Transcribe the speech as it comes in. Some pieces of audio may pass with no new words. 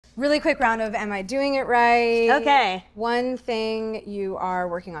Really quick round of am I doing it right? Okay. One thing you are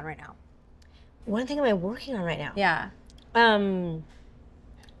working on right now. One thing am I working on right now? Yeah.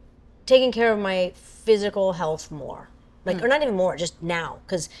 Taking care of my physical health more. Like, or not even more, just now.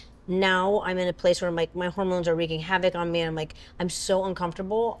 Because now I'm in a place where my hormones are wreaking havoc on me, and I'm like, I'm so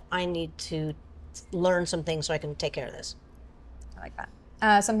uncomfortable. I need to learn some things so I can take care of this. I like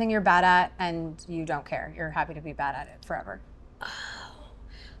that. Something you're bad at and you don't care. You're happy to be bad at it forever.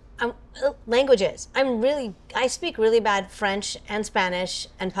 Languages. I speak really bad French and Spanish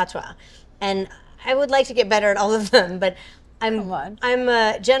and patois. And I would like to get better at all of them, but I'm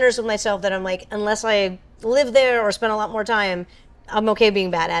generous with myself that I'm like, unless I live there or spend a lot more time, I'm okay being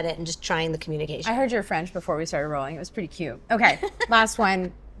bad at it and just trying the communication. I heard your French before we started rolling. It was pretty cute. Okay, last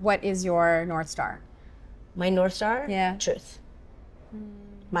one. What is your North Star? My North Star? Yeah. Truth.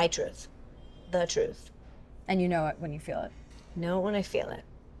 My truth. The truth. And you know it when you feel it. Know it when I feel it.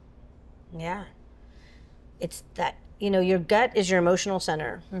 Yeah. It's that, your gut is your emotional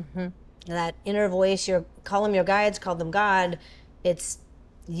center. That inner voice, call them your guides, call them God. It's,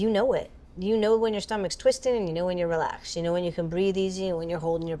 you know it. You know when your stomach's twisting, and you know when you're relaxed. You know when you can breathe easy and when you're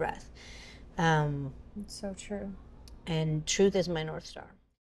holding your breath. It's so true. And truth is my North Star.